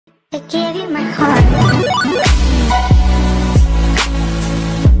I gave you my heart.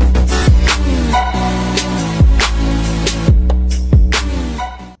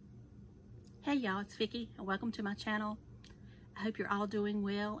 Hey y'all, it's Vicky and welcome to my channel. I hope you're all doing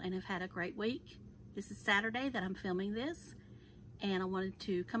well and have had a great week. This is Saturday that I'm filming this, and I wanted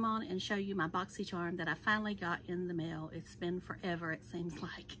to come on and show you my BOXYCHARM that I finally got in the mail. It's been forever, it seems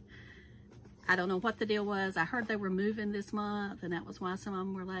like. I don't know what the deal was. I heard they were moving this month and that was why some of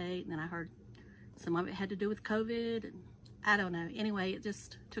them were late, and then I heard some of it had to do with COVID, and I don't know. Anyway, it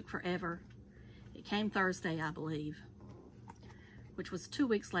just took forever. It came Thursday, I believe, which was 2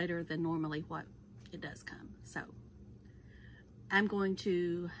 weeks later than normally what it does come. So I'm going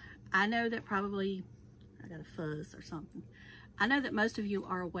to, I know that probably, I got a fuzz or something. I know that most of you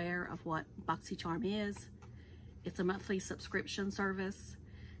are aware of what BOXYCHARM is. It's a monthly subscription service.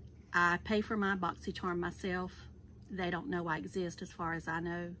 I pay for my BOXYCHARM myself. They don't know I exist as far as I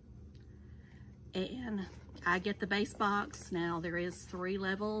know. And I get the base box. Now there is 3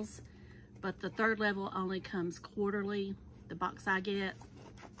 levels, but the 3rd level only comes quarterly. The box I get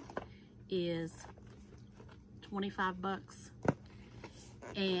is 25 bucks.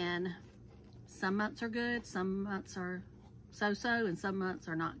 And some months are good, some months are so-so, and some months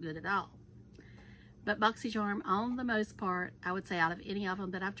are not good at all. But BOXYCHARM, on the most part, I would say out of any of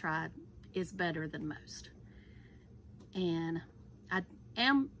them that I've tried, is better than most. And I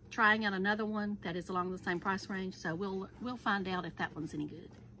am trying out another one that is along the same price range, so we'll find out if that one's any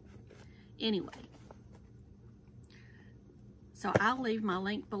good. Anyway, so I'll leave my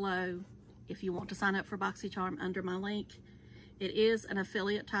link below if you want to sign up for BOXYCHARM under my link. It is an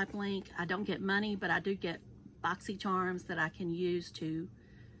affiliate type link. I don't get money, but I do get BOXYCHARMs that I can use to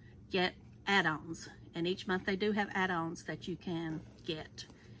get add-ons, and each month they do have add-ons that you can get,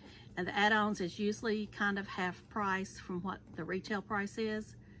 and the add-ons is usually kind of half price from what the retail price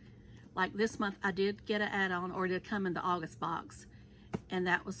is. Like this month I did get an add-on, or it did come in the August box, and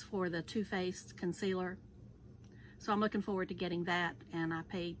that was for the Too Faced concealer. So I'm looking forward to getting that, and I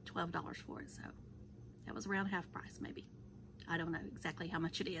paid $12 for it, so that was around half price maybe. I don't know exactly how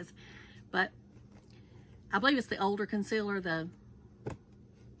much it is, but I believe it's the older concealer,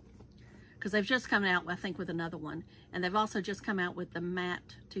 because they've just come out, I think, with another one. And they've also just come out with the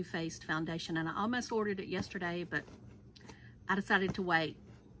matte Too Faced foundation. And I almost ordered it yesterday, but I decided to wait.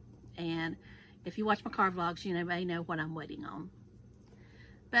 And if you watch my car vlogs, you may know what I'm waiting on.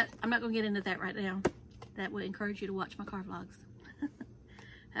 But I'm not going to get into that right now. That would encourage you to watch my car vlogs.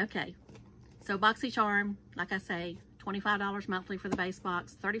 Okay, so BOXYCHARM, like I say, $25 monthly for the base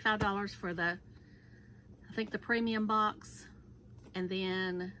box, $35 for the, I think, the premium box. And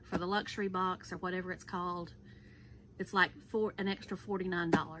then for the luxury box, or whatever it's called, it's like an extra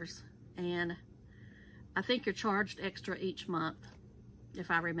 $49. And I think you're charged extra each month, if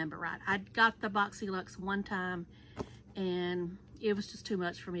I remember right. I got the BoxyLuxe one time, and it was just too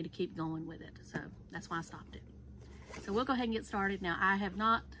much for me to keep going with it. So that's why I stopped it. So we'll go ahead and get started. Now, I have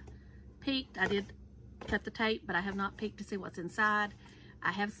not peeked. I did cut the tape, but I have not peeked to see what's inside.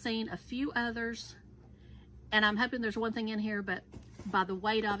 I have seen a few others, and I'm hoping there's one thing in here, but by the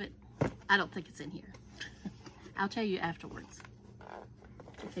weight of it, I don't think it's in here. I'll tell you afterwards.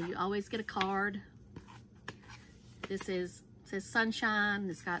 Okay, you always get a card. This says Sunshine.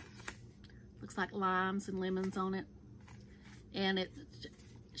 It's got, looks like limes and lemons on it. And it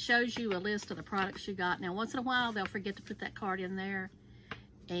shows you a list of the products you got. Now, once in a while, they'll forget to put that card in there,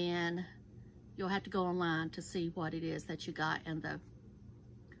 and you'll have to go online to see what it is that you got and the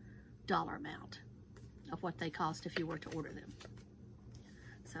dollar amount of what they cost if you were to order them.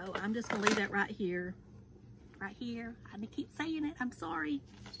 So I'm just gonna leave that right here. Right here. I keep saying it, I'm sorry.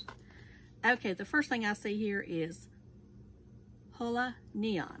 Okay, the first thing I see here is Hola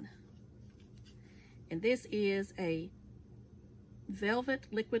Neon. And this is a velvet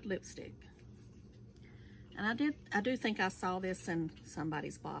liquid lipstick. And I do think I saw this in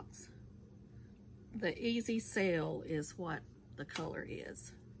somebody's box. The Easy Sale is what the color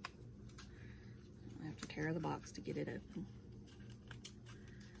is. I have to tear the box to get it open.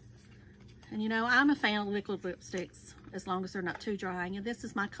 And you know, I'm a fan of liquid lipsticks as long as they're not too drying, and this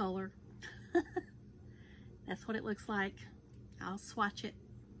is my color. That's what it looks like. I'll swatch it.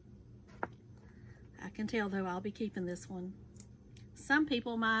 I can tell though, I'll be keeping this one. Some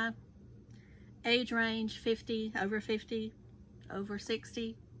people my age range, 50, over 50, over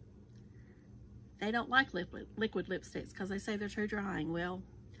 60, they don't like liquid lipsticks because they say they're too drying. Well,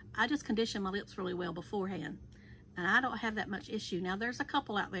 I just condition my lips really well beforehand, and I don't have that much issue. Now, there's a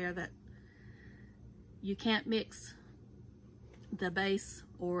couple out there that you can't mix the base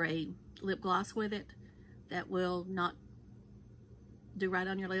or a lip gloss with it. That will not do right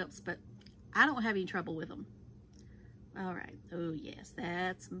on your lips, but I don't have any trouble with them. All right. Oh yes,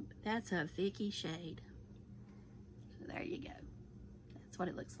 that's a Vicky shade. So there you go. That's what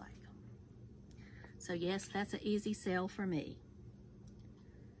it looks like. So yes, that's an easy sell for me.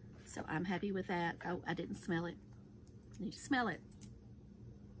 So I'm happy with that. Oh, I didn't smell it. Need to smell it.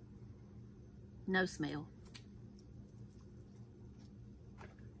 No smell.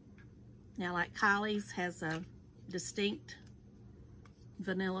 Now, like Kylie's has a distinct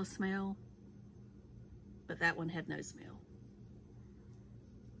vanilla smell, but that one had no smell.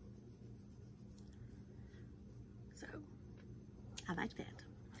 So, I like that.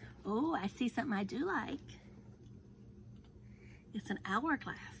 Oh, I see something I do like. It's an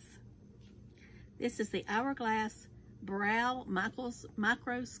Hourglass. This is the Hourglass Brow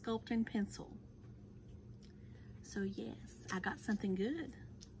Micro Sculpting Pencil. So yes, I got something good.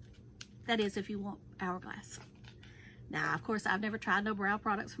 That is, if you want Hourglass. Now, of course, I've never tried no brow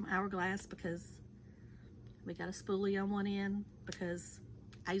products from Hourglass because we got a spoolie on one end, because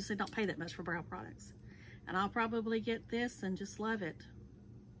I usually don't pay that much for brow products. And I'll probably get this and just love it.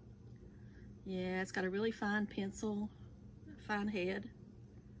 Yeah, it's got a really fine pencil, fine head,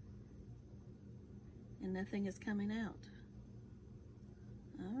 and nothing is coming out.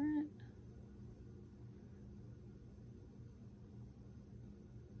 All right.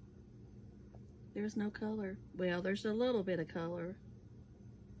 There's no color. Well, there's a little bit of color,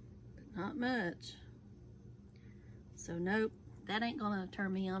 but not much. So nope, that ain't gonna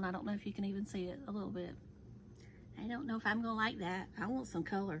turn me on. I don't know if you can even see it a little bit. I don't know if I'm gonna like that. I want some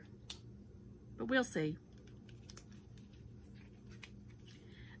color, but we'll see.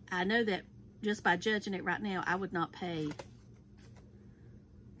 I know that just by judging it right now, I would not pay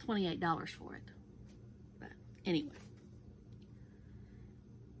 $28 for it. But anyway,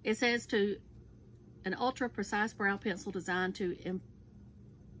 it says to an ultra precise brow pencil designed to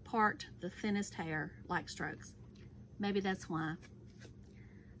impart the thinnest hair like strokes. Maybe that's why.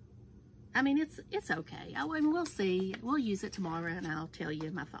 I mean, it's okay. I mean, we'll see. We'll use it tomorrow and I'll tell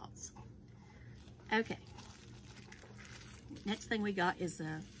you my thoughts. Okay. Next thing we got is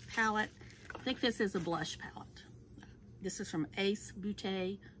a palette. I think this is a blush palette. This is from Ace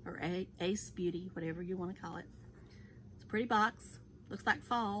Beauty, or Ace Beauty, whatever you want to call it. It's a pretty box. Looks like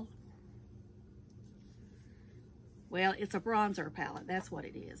fall. Well, it's a bronzer palette. That's what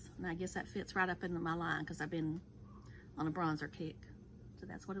it is. And I guess that fits right up into my line because I've been on a bronzer kick. So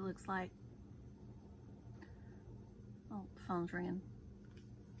that's what it looks like. Oh, the phone's ringing.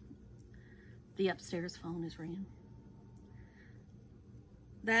 The upstairs phone is ringing.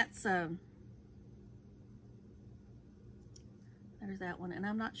 That's, there's that one. And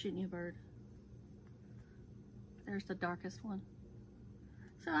I'm not shooting you, bird. There's the darkest one.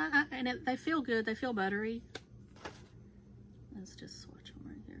 So, they feel good. They feel buttery. Let's just swatch them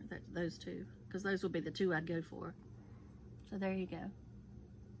right here. Those two. Because those would be the two I'd go for. So there you go.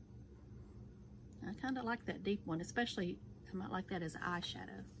 I kind of like that deep one. Especially, I might like that as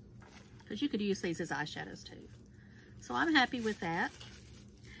eyeshadow. Because you could use these as eyeshadows too. So I'm happy with that.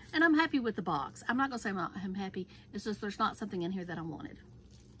 And I'm happy with the box. I'm not going to say I'm happy. It's just there's not something in here that I wanted.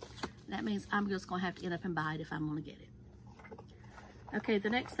 That means I'm just going to have to end up and buy it if I'm going to get it. Okay, the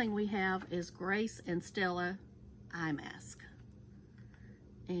next thing we have is Grace and Stella eye mask.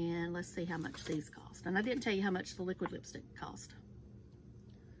 And let's see how much these cost. And I didn't tell you how much the liquid lipstick cost.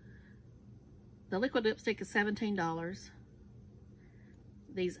 The liquid lipstick is $17.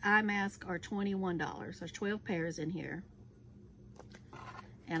 These eye masks are $21. There's 12 pairs in here.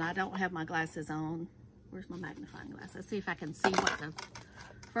 And I don't have my glasses on. Where's my magnifying glass? Let's see if I can see what the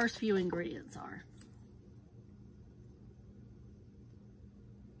first few ingredients are.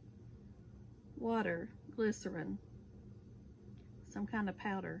 Water, glycerin, some kind of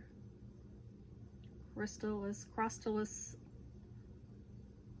powder, crystallus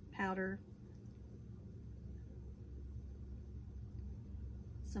powder,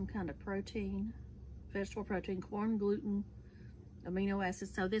 some kind of protein, vegetable protein, corn gluten, amino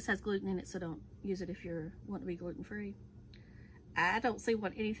acids. So this has gluten in it, so don't use it if you want to be gluten-free. I don't see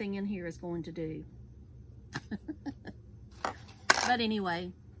what anything in here is going to do. But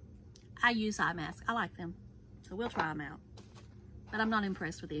anyway, I use eye masks. I like them, so we'll try them out. But I'm not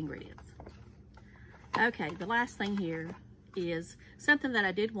impressed with the ingredients. Okay, the last thing here is something that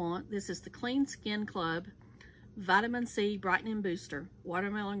I did want. This is the Clean Skin Club Vitamin C Brightening Booster,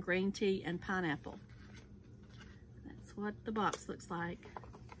 watermelon, green tea, and pineapple. That's what the box looks like.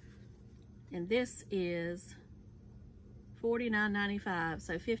 And this is $49.95,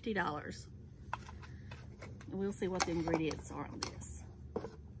 so $50. And we'll see what the ingredients are on this.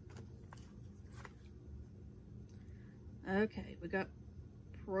 Okay, we got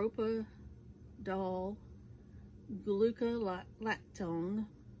propidol, glucolactone,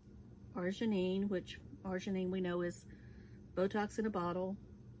 arginine, which arginine we know is Botox in a bottle,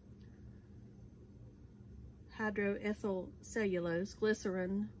 hydroethyl cellulose,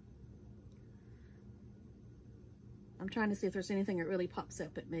 glycerin. I'm trying to see if there's anything that really pops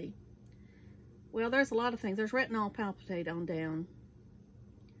up at me. Well, there's a lot of things. There's retinol palmitate on down.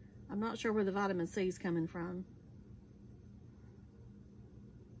 I'm not sure where the vitamin C is coming from.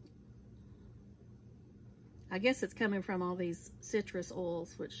 I guess it's coming from all these citrus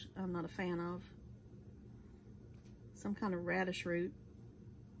oils, which I'm not a fan of. Some kind of radish root.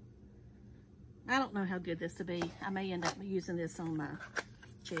 I don't know how good this will be. I may end up using this on my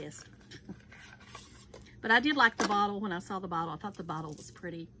chest. But I did like the bottle. When I saw the bottle, I thought the bottle was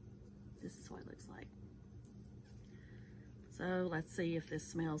pretty. This is what it looks like. So let's see if this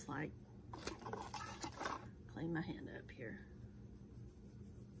smells like. Clean my hand up here.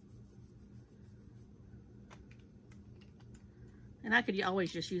 And I could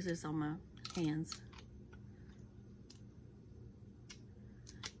always just use this on my hands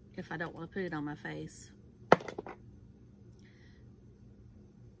if I don't want to put it on my face.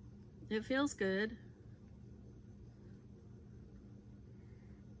 It feels good.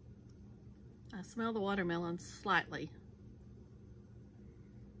 I smell the watermelon slightly.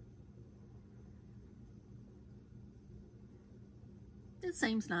 It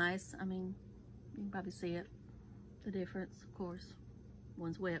seems nice. I mean, you can probably see it, the difference, of course.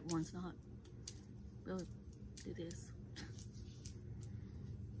 One's wet, one's not. We'll do this.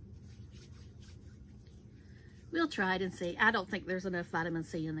 We'll try it and see. I don't think there's enough vitamin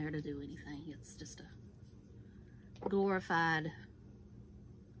C in there to do anything. It's just a glorified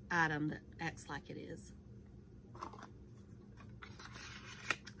item that acts like it is.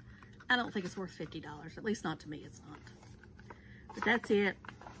 I don't think it's worth $50, at least not to me, it's not. But that's it.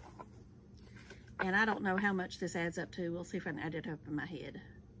 And I don't know how much this adds up to. We'll see if I can add it up in my head.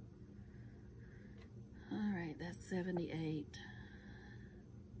 All right, that's 78.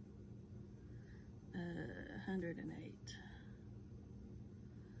 108.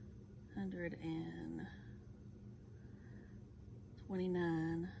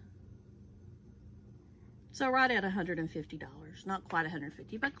 129. So right at $150. Not quite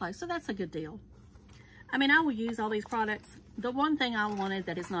 $150, but close. So that's a good deal. I mean, I will use all these products. The one thing I wanted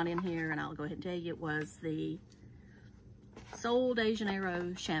that is not in here, and I'll go ahead and tell you, was the Sol de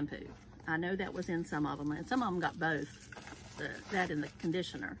Janeiro shampoo. I know that was in some of them, and some of them got both, that and the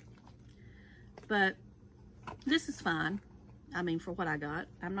conditioner. But this is fine. I mean, for what I got,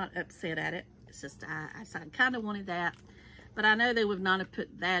 I'm not upset at it. It's just, I kind of wanted that. But I know they would not have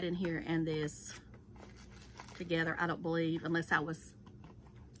put that in here and this together, I don't believe, unless I was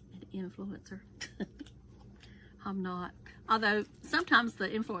an influencer. I'm not. Although sometimes the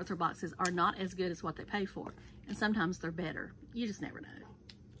influencer boxes are not as good as what they pay for, and sometimes they're better. You just never know,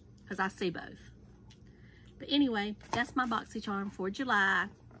 because I see both. But anyway, that's my BoxyCharm for July.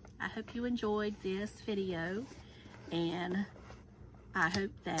 I hope you enjoyed this video, and I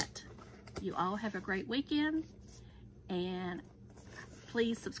hope that you all have a great weekend. And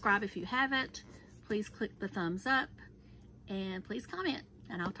please subscribe if you haven't. Please click the thumbs up, and please comment,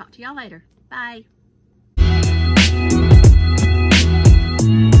 and I'll talk to y'all later. Bye.